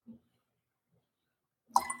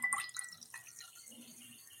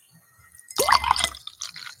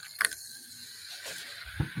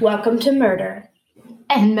Welcome to Murder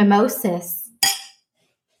and Mimosas.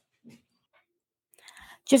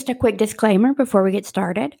 Just a quick disclaimer before we get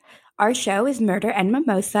started. Our show is Murder and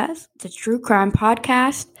Mimosas. It's a true crime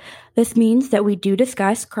podcast. This means that we do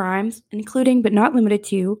discuss crimes, including but not limited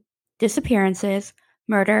to disappearances,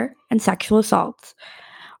 murder, and sexual assaults.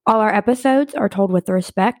 All our episodes are told with the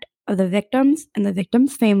respect of the victims and the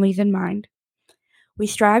victims' families in mind. We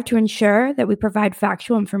strive to ensure that we provide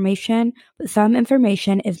factual information, but some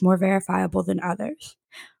information is more verifiable than others.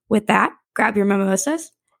 With that, grab your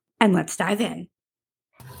mimosas and let's dive in.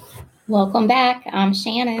 Welcome back. I'm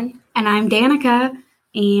Shannon. And I'm Danica.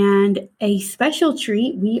 And a special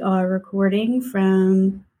treat, we are recording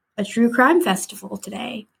from a true crime festival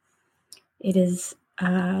today. It is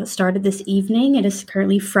started this evening. It is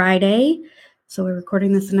currently Friday. So we're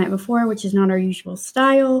recording this the night before, which is not our usual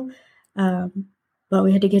style. But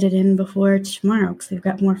we had to get it in before tomorrow because we've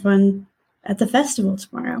got more fun at the festival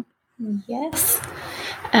tomorrow. Yes.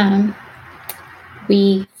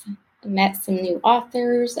 We met some new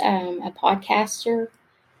authors, a podcaster.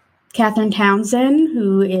 Catherine Townsend,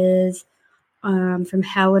 who is from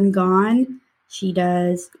Hell and Gone. She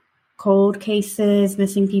does cold cases,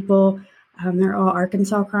 missing people. They're all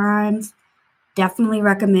Arkansas crimes. Definitely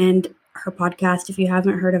recommend her podcast if you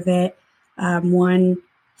haven't heard of it. One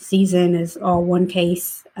season is all one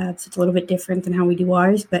case, so it's a little bit different than how we do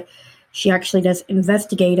ours, but she actually does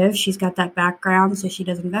investigative. She's got that background, so she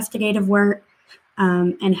does investigative work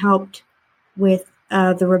and helped with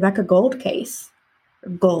the Rebecca Gold case.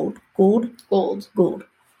 Gold.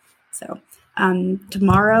 So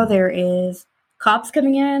tomorrow there is cops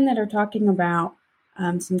coming in that are talking about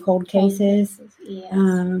some cold cases. Yes.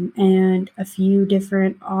 And a few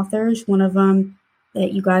different authors. One of them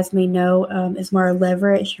that you guys may know is Mara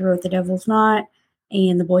Leverett. She wrote The Devil's Knot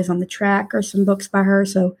and The Boys on the Track are some books by her.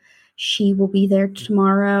 So she will be there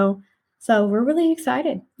tomorrow. So we're really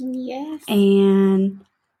excited. Yes. And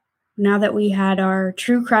now that we had our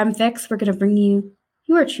true crime fix, we're going to bring you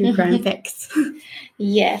your true crime fix.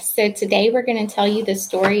 Yes. So today we're going to tell you the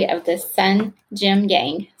story of the Sun Gym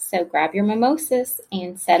Gang. So grab your mimosas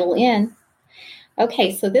and settle in.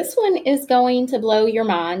 Okay, so this one is going to blow your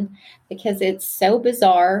mind because it's so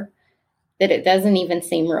bizarre that it doesn't even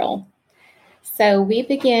seem real. So we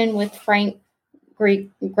begin with Frank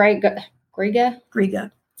Griga,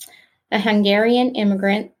 a Hungarian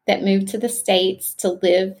immigrant that moved to the States to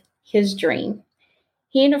live his dream.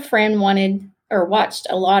 He and a friend watched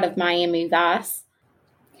a lot of Miami Vice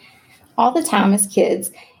all the time as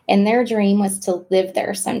kids, and their dream was to live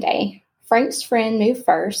there someday. Frank's friend moved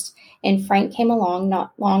first, and Frank came along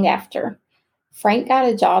not long after. Frank got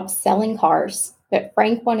a job selling cars, but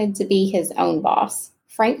Frank wanted to be his own boss.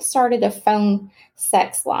 Frank started a phone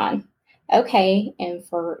sex line. Okay, and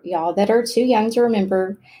for y'all that are too young to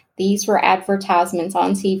remember, these were advertisements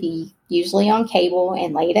on TV, usually on cable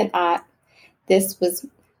and late at night. This was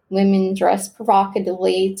women dressed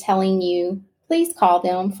provocatively telling you, please call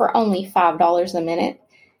them for only $5 a minute.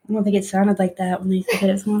 I don't think it sounded like that when they said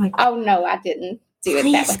it. It's more like, oh, no, I didn't do it that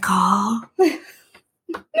way. Please call.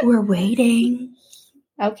 We're waiting.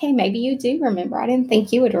 Okay, maybe you do remember. I didn't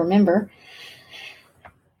think you would remember.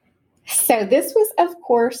 So this was, of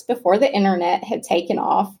course, before the internet had taken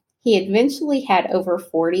off. He eventually had over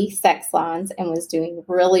 40 sex lines and was doing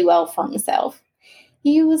really well for himself.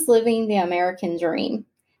 He was living the American dream.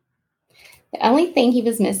 The only thing he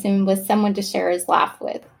was missing was someone to share his life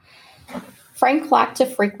with. Frank liked to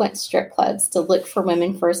frequent strip clubs to look for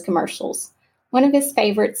women for his commercials. One of his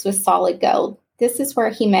favorites was Solid Gold. This is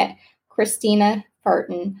where he met Christina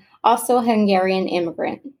Furton, also a Hungarian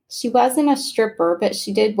immigrant. She wasn't a stripper, but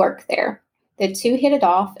she did work there. The two hit it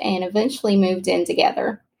off and eventually moved in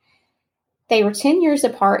together. They were 10 years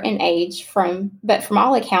apart in age, but from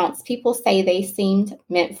all accounts, people say they seemed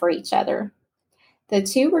meant for each other. The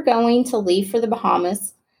two were going to leave for the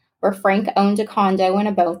Bahamas, where Frank owned a condo and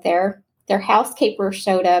a boat there. Their housekeeper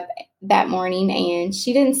showed up that morning, and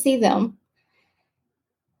she didn't see them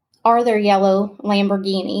or their yellow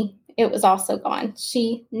Lamborghini. It was also gone.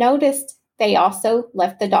 She noticed they also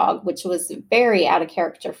left the dog, which was very out of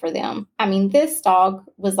character for them. I mean, this dog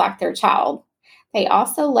was like their child. They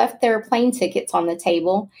also left their plane tickets on the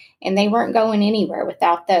table, and they weren't going anywhere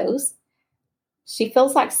without those. She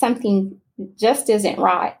feels like something just isn't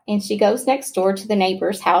right, and she goes next door to the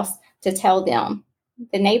neighbor's house to tell them.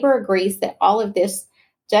 The neighbor agrees that all of this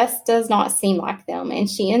just does not seem like them, and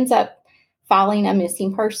she ends up filing a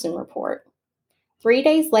missing person report. 3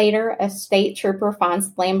 days later, a state trooper finds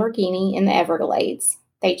the Lamborghini in the Everglades.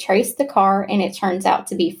 They trace the car, and it turns out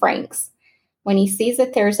to be Frank's. When he sees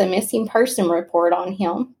that there's a missing person report on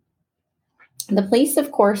him, The police,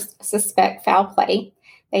 of course, suspect foul play.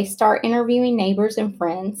 They start interviewing neighbors and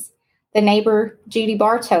friends. The neighbor, Judy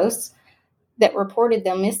Bartos, that reported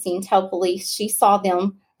them missing, told police she saw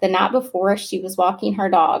them the night before as she was walking her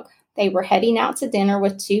dog. They were heading out to dinner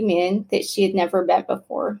with two men that she had never met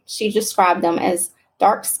before. She described them as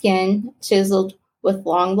dark-skinned, chiseled, with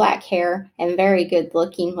long black hair, and very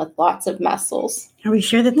good-looking with lots of muscles. Are we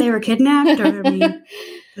sure that they were kidnapped? Or, I mean,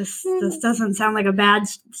 this doesn't sound like a bad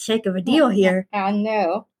shake of a deal here. I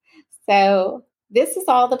know. So this is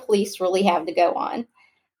all the police really have to go on.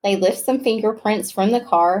 They lift some fingerprints from the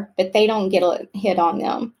car, but they don't get a hit on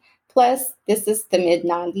them. Plus, this is the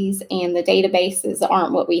mid-90s, and the databases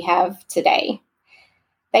aren't what we have today.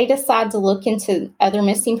 They decide to look into other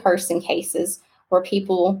missing person cases where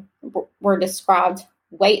people were described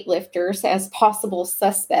weightlifters as possible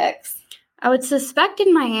suspects. I would suspect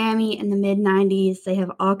in Miami in the mid-90s, they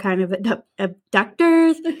have all kind of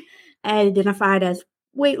abductors identified as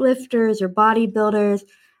weightlifters or bodybuilders.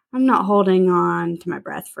 I'm not holding on to my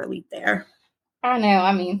breath for a leap there. I know.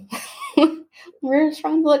 I mean, we're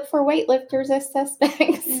trying to look for weightlifters as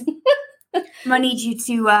suspects. I'm going to need you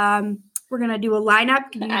to, we're going to do a lineup.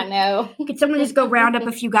 I know. Could someone just go round up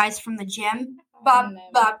a few guys from the gym? Bob,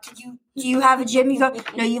 do you have a gym? You go?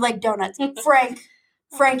 No, you like donuts.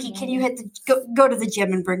 Frankie, can you go to the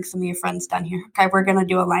gym and bring some of your friends down here? Okay, we're going to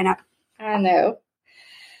do a lineup. I know.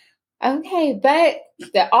 Okay, but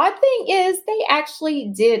the odd thing is they actually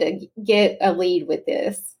did get a lead with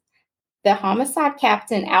this. The homicide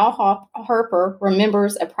captain, Al Harper,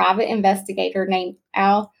 remembers a private investigator named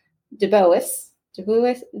Al Dubois.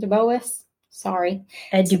 Sorry.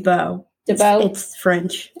 Dubois. Dubois? It's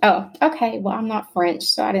French. Oh, okay. Well, I'm not French,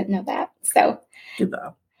 so I didn't know that. So,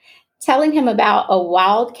 Dubois. Telling him about a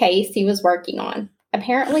wild case he was working on.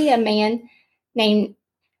 Apparently, a man named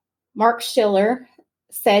Mark Schiller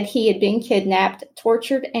said he had been kidnapped,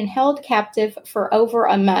 tortured, and held captive for over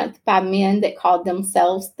a month by men that called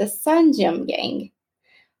themselves the Sun Gym Gang.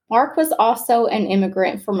 Mark was also an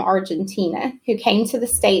immigrant from Argentina who came to the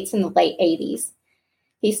States in the late 80s.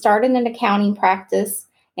 He started an accounting practice,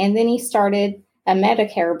 and then he started a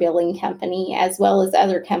Medicare billing company as well as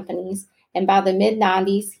other companies, and by the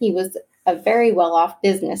mid-90s, he was a very well-off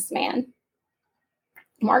businessman.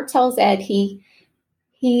 Mark tells Ed he's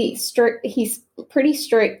pretty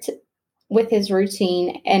strict with his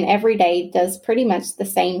routine and every day does pretty much the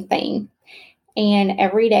same thing. And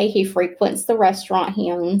every day he frequents the restaurant he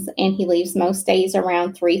owns, and he leaves most days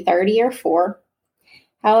around 3:30 or 4.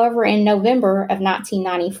 However, in November of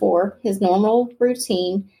 1994, his normal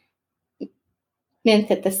routine meant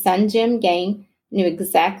that the Sun Gym Gang knew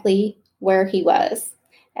exactly where he was.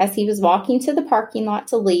 As he was walking to the parking lot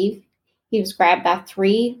to leave, he was grabbed by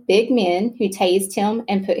 3 big men who tased him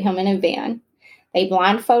and put him in a van. They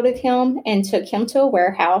blindfolded him and took him to a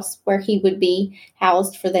warehouse where he would be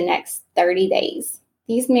housed for the next 30 days.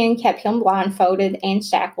 These men kept him blindfolded and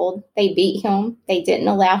shackled. They beat him. They didn't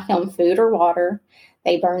allow him food or water.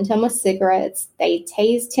 They burned him with cigarettes. They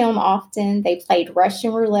tased him often. They played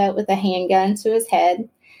Russian roulette with a handgun to his head.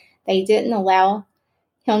 They didn't allow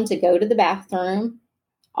him to go to the bathroom.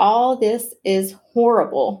 All this is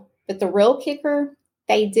horrible. But the real kicker,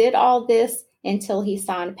 they did all this until he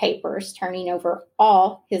signed papers turning over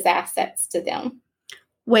all his assets to them.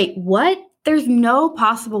 Wait, what? There's no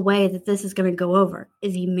possible way that this is going to go over.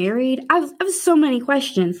 Is he married? I have so many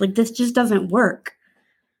questions. Like, this just doesn't work.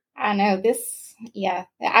 I know this. Yeah,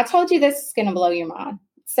 I told you this is going to blow your mind.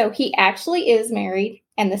 So he actually is married,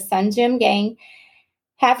 and the Sun Gym Gang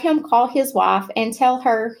have him call his wife and tell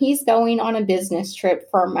her he's going on a business trip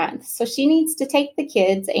for a month. So she needs to take the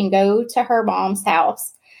kids and go to her mom's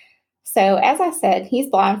house. So as I said, he's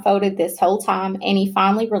blindfolded this whole time, and he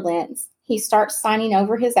finally relents. He starts signing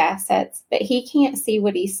over his assets, but he can't see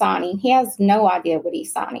what he's signing. He has no idea what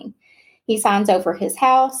he's signing. He signs over his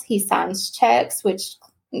house. He signs checks, which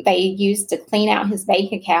they use to clean out his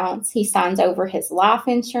bank accounts. He signs over his life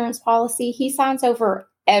insurance policy. He signs over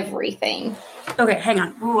everything. Okay, hang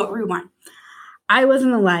on. Rewind. I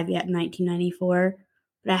wasn't alive yet in 1994,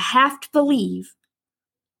 but I have to believe,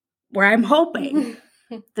 or I'm hoping,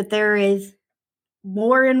 that there is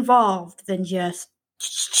more involved than just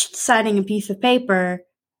signing a piece of paper.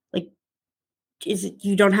 Like,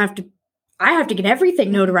 you don't have to, I have to get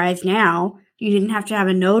everything notarized now. You didn't have to have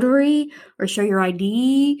a notary or show your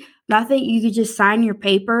ID, nothing. You could just sign your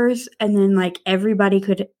papers and then like everybody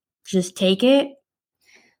could just take it.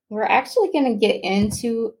 We're actually going to get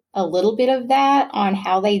into a little bit of that on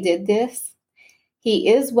how they did this. He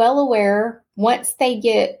is well aware once they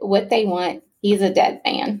get what they want, he's a dead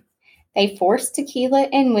man. They forced tequila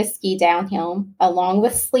and whiskey down him along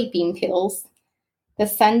with sleeping pills. The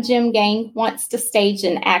Sun Gym gang wants to stage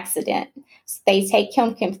an accident. So they take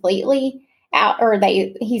him completely out, or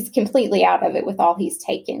he's completely out of it with all he's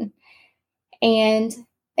taken. And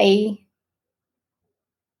they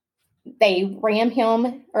ram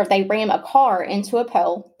him, or they ram a car into a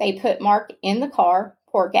pole. They put Mark in the car,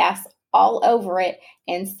 pour gas all over it,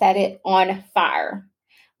 and set it on fire.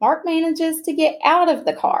 Mark manages to get out of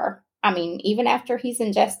the car. I mean, even after he's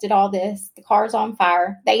ingested all this, the car's on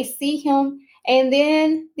fire. They see him, and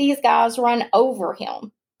then these guys run over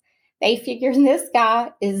him. They figure this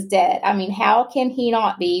guy is dead. I mean, how can he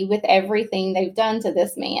not be with everything they've done to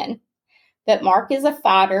this man? But Mark is a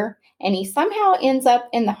fighter, and he somehow ends up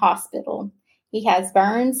in the hospital. He has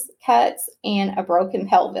burns, cuts, and a broken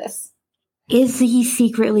pelvis. Is he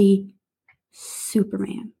secretly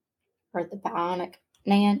Superman? Or the Bionic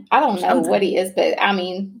Man? I don't know what he is, but I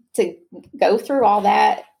mean, to go through all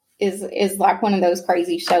that is like one of those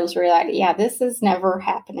crazy shows where you're like, yeah, this is never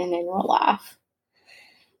happening in real life.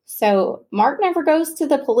 So Mark never goes to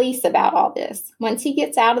the police about all this. Once he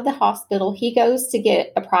gets out of the hospital, he goes to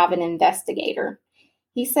get a private investigator.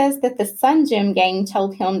 He says that the Sun Gym gang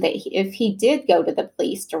told him that if he did go to the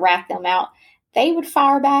police to rat them out, they would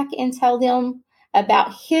fire back and tell them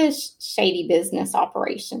about his shady business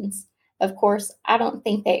operations. Of course, I don't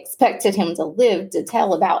think they expected him to live to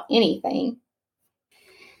tell about anything.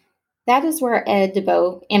 That is where Ed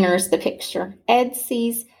DeBow enters the picture. Ed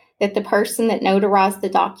sees that the person that notarized the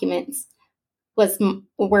documents was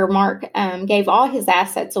where Mark gave all his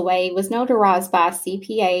assets away, was notarized by a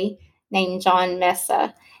CPA named John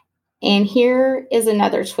Mesa. And here is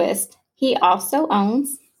another twist. He also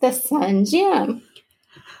owns the Sun Gym.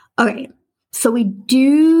 Okay, so we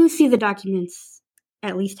do see the documents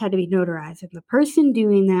at least had to be notarized. And the person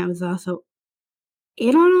doing that was also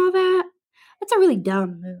in on all that. That's a really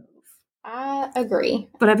dumb move. I agree.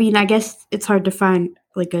 But I mean, I guess it's hard to find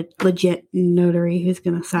like a legit notary who's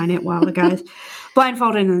going to sign it while the guy's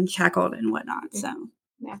blindfolded and shackled and whatnot. So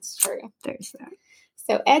that's true. There's that.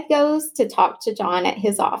 So Ed goes to talk to John at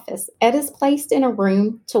his office. Ed is placed in a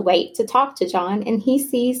room to wait to talk to John, and he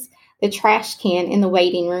sees the trash can in the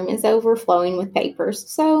waiting room is overflowing with papers.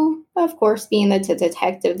 So, of course, being the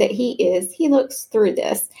detective that he is, he looks through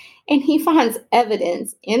this, and he finds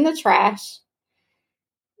evidence in the trash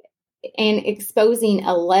and exposing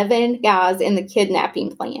 11 guys in the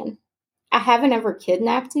kidnapping plan. I haven't ever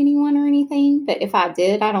kidnapped anyone or anything, but if I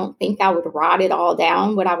did, I don't think I would write it all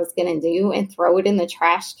down, what I was going to do, and throw it in the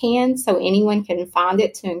trash can so anyone can find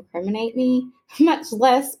it to incriminate me, much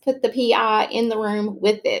less put the PI in the room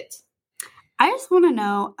with it. I just want to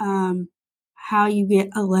know how you get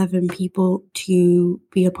 11 people to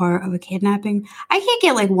be a part of a kidnapping. I can't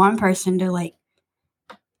get like one person to like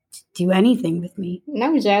do anything with me.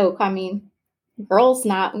 No joke. I mean, girls'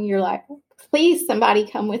 night when you're like, please, somebody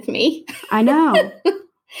come with me. I know.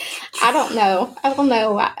 I don't know.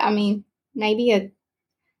 I mean, maybe a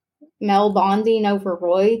male bonding over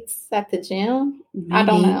roids at the gym. Maybe. I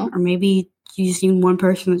don't know. Or maybe you just need one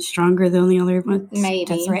person that's stronger than the other one. Maybe.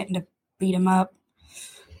 To threaten to beat him up.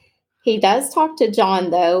 He does talk to John,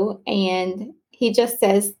 though, and he just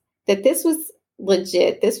says that this was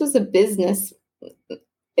legit. This was a business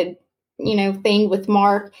thing with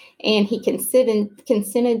Mark, and he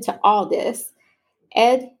consented to all this.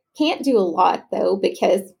 Ed can't do a lot, though,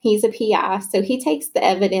 because he's a PI, so he takes the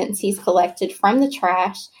evidence he's collected from the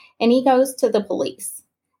trash, and he goes to the police.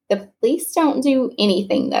 The police don't do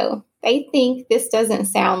anything, though. They think this doesn't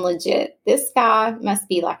sound legit. This guy must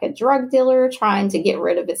be like a drug dealer trying to get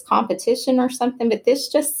rid of his competition or something, but this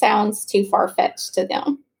just sounds too far-fetched to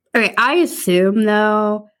them. Okay, I assume,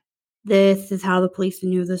 though, this is how the police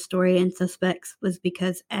knew the story and suspects was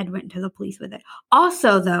because Ed went to the police with it.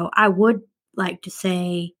 Also, though, I would like to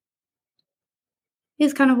say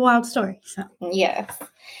it's kind of a wild story. So yes.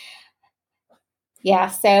 Yeah,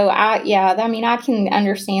 so I can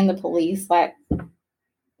understand the police like,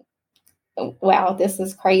 wow, this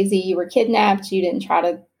is crazy. You were kidnapped. You didn't try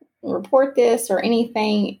to report this or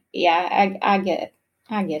anything. Yeah, I get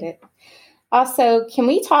it. Also, can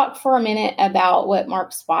we talk for a minute about what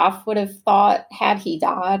Mark's wife would have thought had he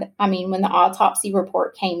died? I mean, when the autopsy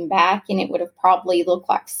report came back, and it would have probably looked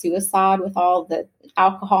like suicide with all the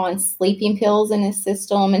alcohol and sleeping pills in his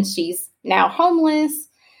system, and she's now homeless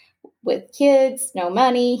with kids, no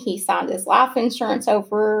money. He signed his life insurance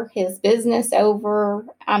over, his business over.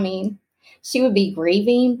 I mean, she would be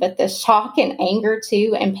grieving, but the shock and anger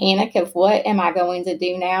too, and panic of what am I going to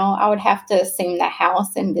do now? I would have to assume the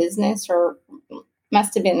house and business or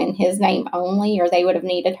must have been in his name only, or they would have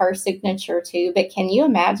needed her signature too. But can you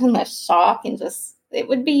imagine the shock and just, it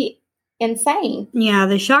would be insane. Yeah,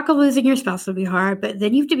 the shock of losing your spouse would be hard, but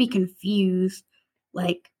then you have to be confused,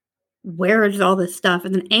 like, where is all this stuff?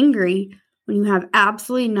 And then angry when you have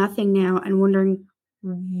absolutely nothing now and wondering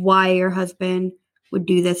why your husband would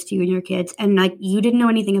do this to you and your kids. And, like, you didn't know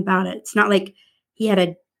anything about it. It's not like he had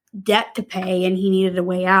a debt to pay and he needed a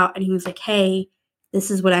way out. And he was like, hey, this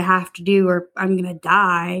is what I have to do or I'm going to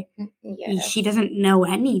die. Yes. She doesn't know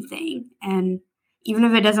anything. And even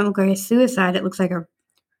if it doesn't look like a suicide, it looks like a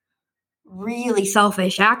really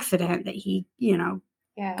selfish accident that he,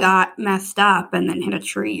 got messed up and then hit a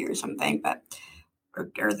tree or something, but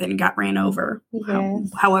or then got ran over.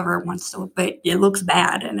 Yes. However it wants to, but it looks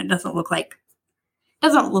bad and it doesn't look like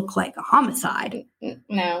a homicide.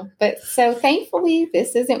 No, but so thankfully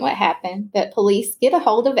this isn't what happened. But police get a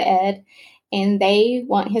hold of Ed and they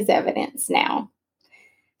want his evidence now.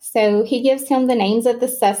 So he gives him the names of the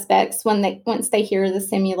suspects once they hear the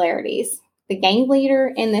similarities. The gang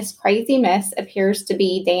leader in this crazy mess appears to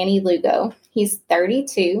be Danny Lugo. He's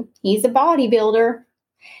 32. He's a bodybuilder,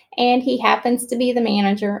 and he happens to be the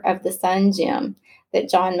manager of the Sun Gym that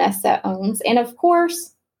John Mesa owns. And of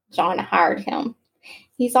course, John hired him.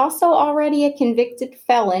 He's also already a convicted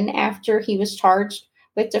felon after he was charged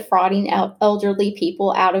with defrauding elderly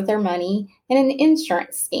people out of their money in an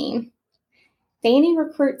insurance scheme. Danny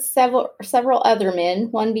recruits several other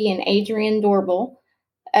men, one being Adrian Dorbel,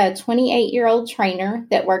 a 28-year-old trainer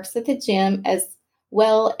that works at the gym, as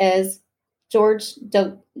well as George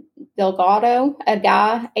Delgado, a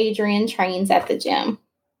guy Adrian trains at the gym.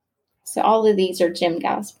 So all of these are gym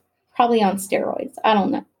guys, probably on steroids. I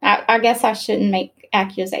don't know. I guess I shouldn't make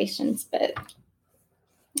accusations, but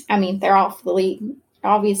I mean, they're obviously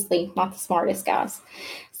not the smartest guys.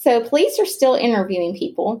 So police are still interviewing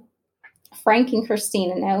people. Frank and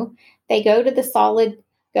Christina know. They go to the Solid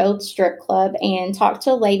Gold strip club and talk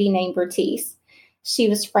to a lady named Bertice. She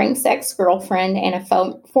was Frank's ex-girlfriend and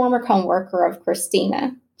a former co-worker of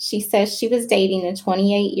Christina. She says she was dating a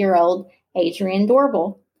 28-year-old Adrian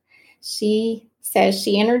Dorbel. She says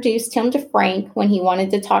she introduced him to Frank when he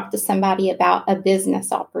wanted to talk to somebody about a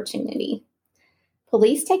business opportunity.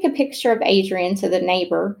 Police take a picture of Adrian to the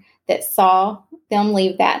neighbor that saw them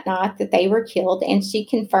leave that night that they were killed, and she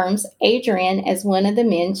confirms Adrian as one of the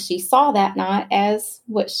men she saw that night as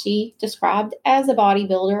what she described as a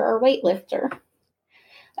bodybuilder or weightlifter.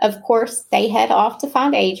 Of course, they head off to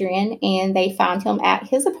find Adrian, and they find him at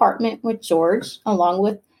his apartment with George, along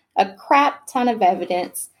with a crap ton of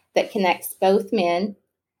evidence that connects both men,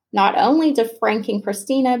 not only to Frank and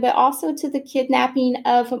Christina, but also to the kidnapping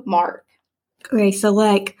of Mark. Okay, so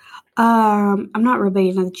I'm not real big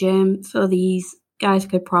into the gym, so these guys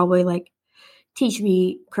could probably teach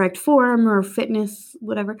me correct form or fitness,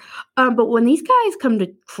 whatever. But when these guys come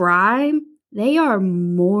to crime, they are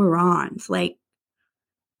morons.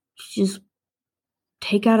 Just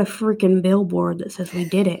take out a freaking billboard that says we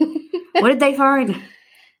did it. What did they find?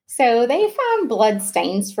 So they find blood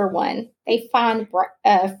stains for one. They find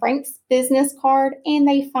Frank's business card, and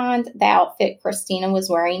they find the outfit Christina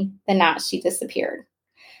was wearing the night she disappeared.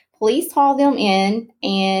 Police haul them in,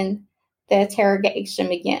 and the interrogation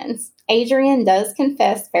begins. Adrian does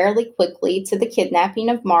confess fairly quickly to the kidnapping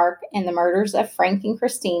of Mark and the murders of Frank and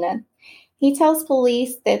Christina. He tells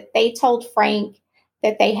police that they told Frank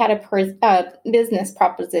that they had a business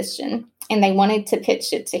proposition, and they wanted to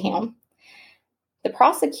pitch it to him. The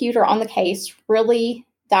prosecutor on the case really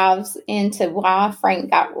dives into why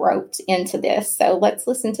Frank got roped into this. So let's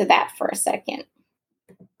listen to that for a second.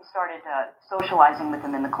 Started socializing with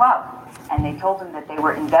them in the club, and they told him that they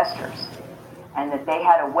were investors and that they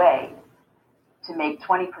had a way to make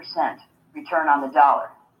 20% return on the dollar.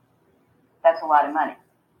 That's a lot of money.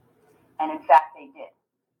 And in fact, they did.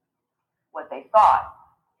 What they thought,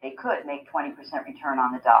 they could make 20% return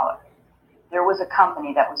on the dollar. There was a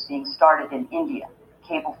company that was being started in India,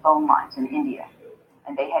 cable phone lines in India,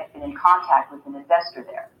 and they had been in contact with an investor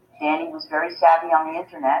there. Danny was very savvy on the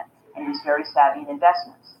internet, and he was very savvy in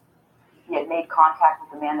investments. He had made contact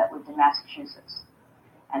with the man that lived in Massachusetts.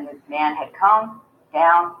 And the man had come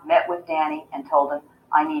down, met with Danny, and told him,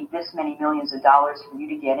 I need this many millions of dollars for you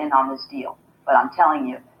to get in on this deal. But I'm telling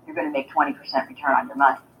you, you're going to make 20% return on your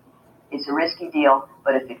money. It's a risky deal,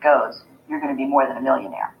 but if it goes, you're going to be more than a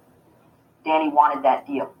millionaire. Danny wanted that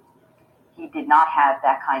deal. He did not have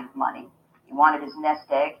that kind of money. He wanted his nest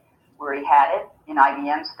egg where he had it in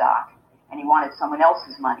IBM stock, and he wanted someone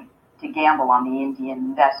else's money to gamble on the Indian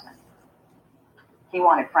investment. He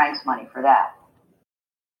wanted Frank's money for that.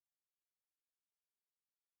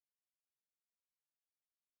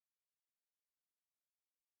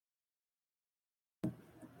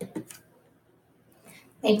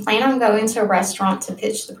 They plan on going to a restaurant to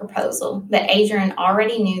pitch the proposal, but Adrian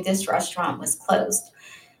already knew this restaurant was closed.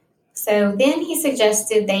 So then he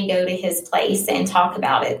suggested they go to his place and talk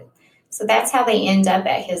about it. So that's how they end up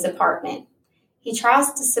at his apartment. He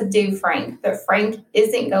tries to subdue Frank, but Frank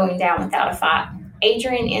isn't going down without a fight.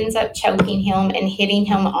 Adrian ends up choking him and hitting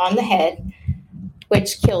him on the head,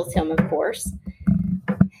 which kills him, of course.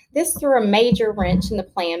 This threw a major wrench in the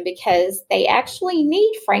plan because they actually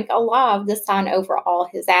need Frank alive to sign over all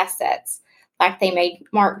his assets, like they made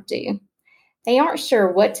Mark do. They aren't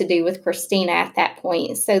sure what to do with Christina at that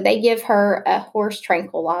point, so they give her a horse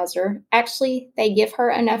tranquilizer. Actually, they give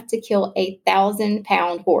her enough to kill a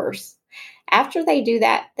 1,000-pound horse. After they do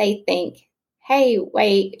that, they think, hey,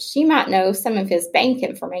 wait, she might know some of his bank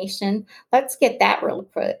information. Let's get that real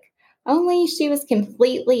quick. Only she was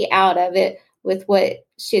completely out of it with what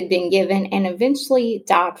she had been given and eventually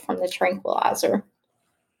died from the tranquilizer.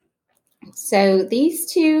 So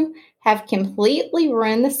these two have completely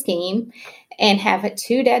ruined the scheme and have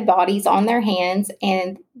 2 dead bodies on their hands,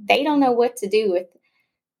 and they don't know what to do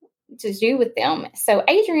with them. So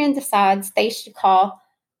Adrian decides they should call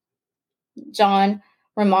John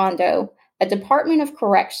Raimondo, a Department of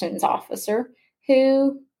Corrections officer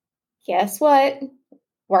who, guess what,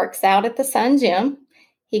 works out at the Sun Gym.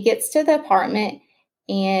 He gets to the apartment,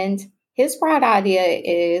 and his bright idea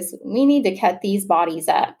is we need to cut these bodies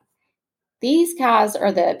up. These guys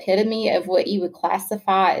are the epitome of what you would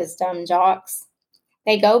classify as dumb jocks.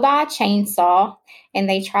 They go by a chainsaw, and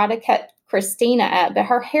they try to cut Christina up, but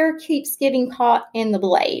her hair keeps getting caught in the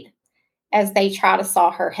blade as they try to saw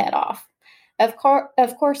her head off. Of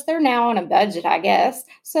course, they're now on a budget, I guess,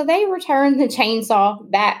 so they return the chainsaw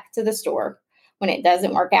back to the store when it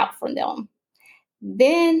doesn't work out for them.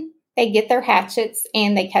 Then they get their hatchets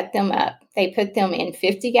and they cut them up. They put them in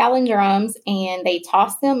 50-gallon drums and they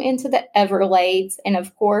toss them into the Everglades and,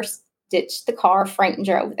 of course, ditch the car Frank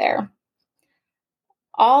drove there.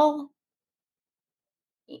 All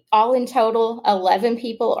in total, 11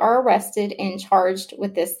 people are arrested and charged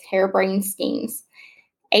with this harebrained schemes.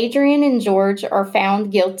 Adrian and George are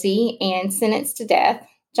found guilty and sentenced to death.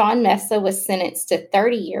 John Mesa was sentenced to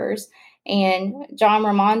 30 years, and John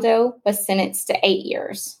Raimondo was sentenced to 8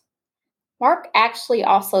 years. Mark actually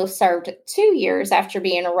also served 2 years after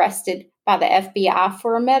being arrested by the FBI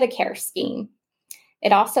for a Medicare scheme.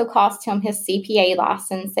 It also cost him his CPA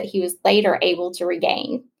license that he was later able to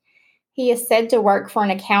regain. He is said to work for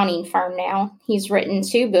an accounting firm now. He's written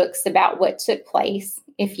 2 books about what took place,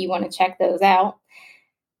 if you want to check those out.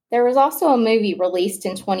 There was also a movie released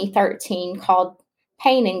in 2013 called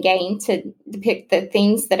Pain and Gain to depict the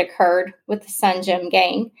things that occurred with the Sun Gym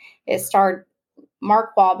gang. It starred Mark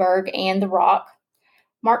Wahlberg and The Rock.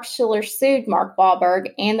 Mark Schiller sued Mark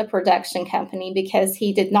Wahlberg and the production company because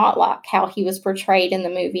he did not like how he was portrayed in the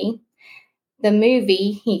movie.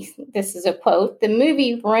 This is a quote, "The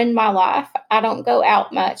movie ruined my life. I don't go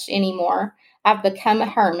out much anymore. I've become a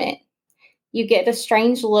hermit. You get the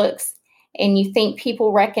strange looks and you think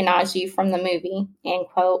people recognize you from the movie," end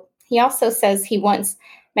quote. He also says he once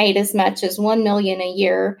made as much as $1 million a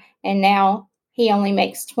year, and now he only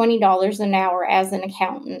makes $20 an hour as an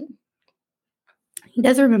accountant. He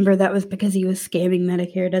does remember that was because he was scamming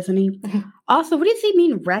Medicare, doesn't he? Also, what does he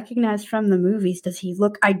mean recognized from the movies? Does he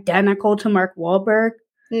look identical to Mark Wahlberg?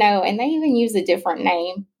 No, and they even use a different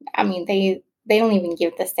name. I mean, they don't even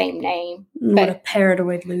give the same name. What a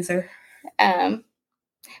paranoid loser.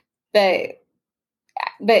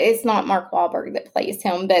 But it's not Mark Wahlberg that plays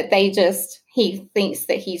him, but he thinks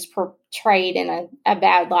that he's portrayed in a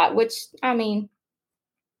bad light, which, I mean,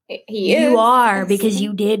 he is. You are, because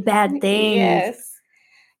you did bad things. Yes.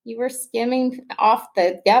 You were skimming off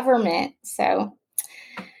the government, so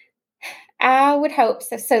I would hope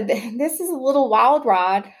so. So this is a little wild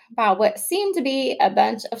ride by what seemed to be a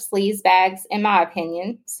bunch of sleazebags, in my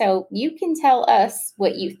opinion. So you can tell us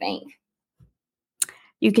what you think.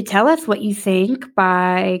 You could tell us what you think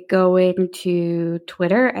by going to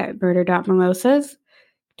Twitter at murder.mimosas.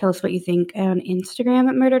 Tell us what you think on Instagram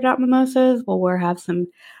at murder.mimosas. We'll have some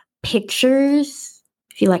pictures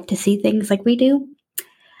if you like to see things like we do.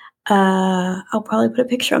 I'll probably put a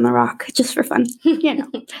picture on the rock just for fun,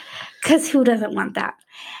 because who doesn't want that?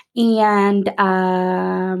 And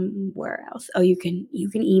where else? Oh, you can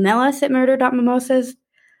email us at murder.mimosas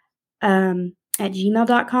at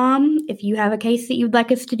gmail.com if you have a case that you'd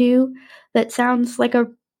like us to do that sounds like a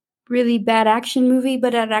really bad action movie,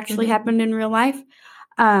 but it actually happened in real life.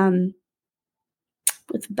 If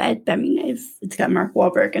it's got Mark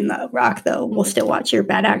Wahlberg and The Rock, though, we'll still watch your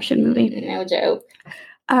bad action movie. No joke.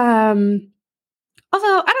 Also,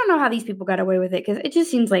 I don't know how these people got away with it, because it just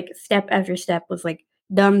seems like step after step was like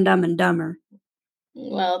Dumb, Dumb and Dumber.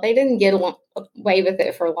 Well, they didn't get away with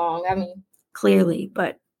it for long. I mean, clearly,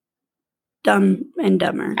 but Dumb and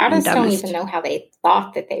Dumber. I just and don't Dumbest. even know how they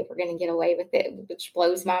thought that they were going to get away with it, which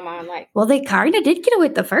blows my mind. Like, well, they kind of did get away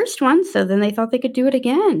with the first one, so then they thought they could do it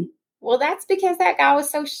again. Well, that's because that guy was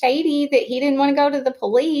so shady that he didn't want to go to the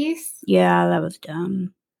police. Yeah, that was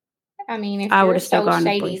dumb. I mean, if you're so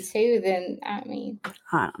shady too, then I mean,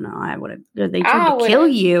 I don't know. I would have. They tried to kill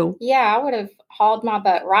you. Yeah, I would have hauled my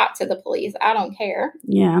butt right to the police. I don't care.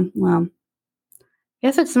 Yeah, well, I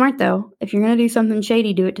guess it's smart though. If you're gonna do something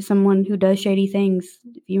shady, do it to someone who does shady things.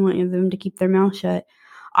 If you want them to keep their mouth shut.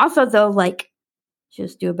 Also, though, like,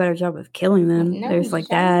 just do a better job of killing them. No, there's like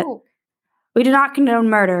that. We do not condone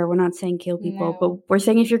murder. We're not saying kill people, but we're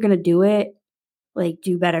saying if you're gonna do it, like,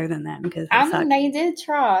 do better than that. Because I mean, they did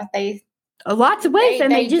try. They lots of ways,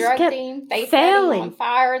 and they just kept him. They failing. Set him on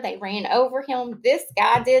fire. They ran over him. This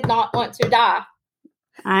guy did not want to die.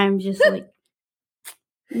 I'm just like,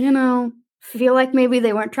 feel like maybe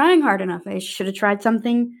they weren't trying hard enough. They should have tried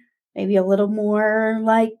something maybe a little more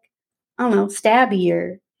like, I don't know, stabby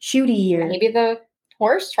or shooty or maybe the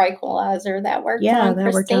horse tranquilizer that worked on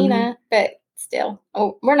Christina, but still,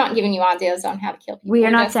 we're not giving you ideas on how to kill people. We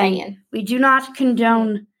are not saying. We do not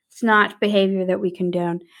condone. It's not behavior that we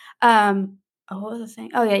condone. What was I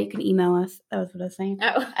saying? Oh yeah, you can email us. That was what I was saying.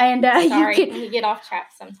 Oh, and sorry, we get off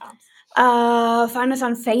track sometimes. Find us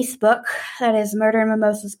on Facebook. That is Murder and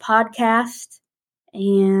Mimosas Podcast,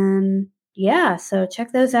 and yeah, so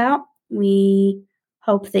check those out. We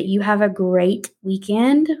hope that you have a great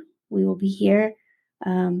weekend. We will be here.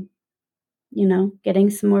 Getting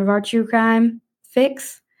some more of our true crime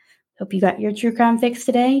fix. Hope you got your true crime fix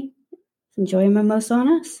today. Enjoy a mimosa on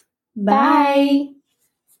us. Bye.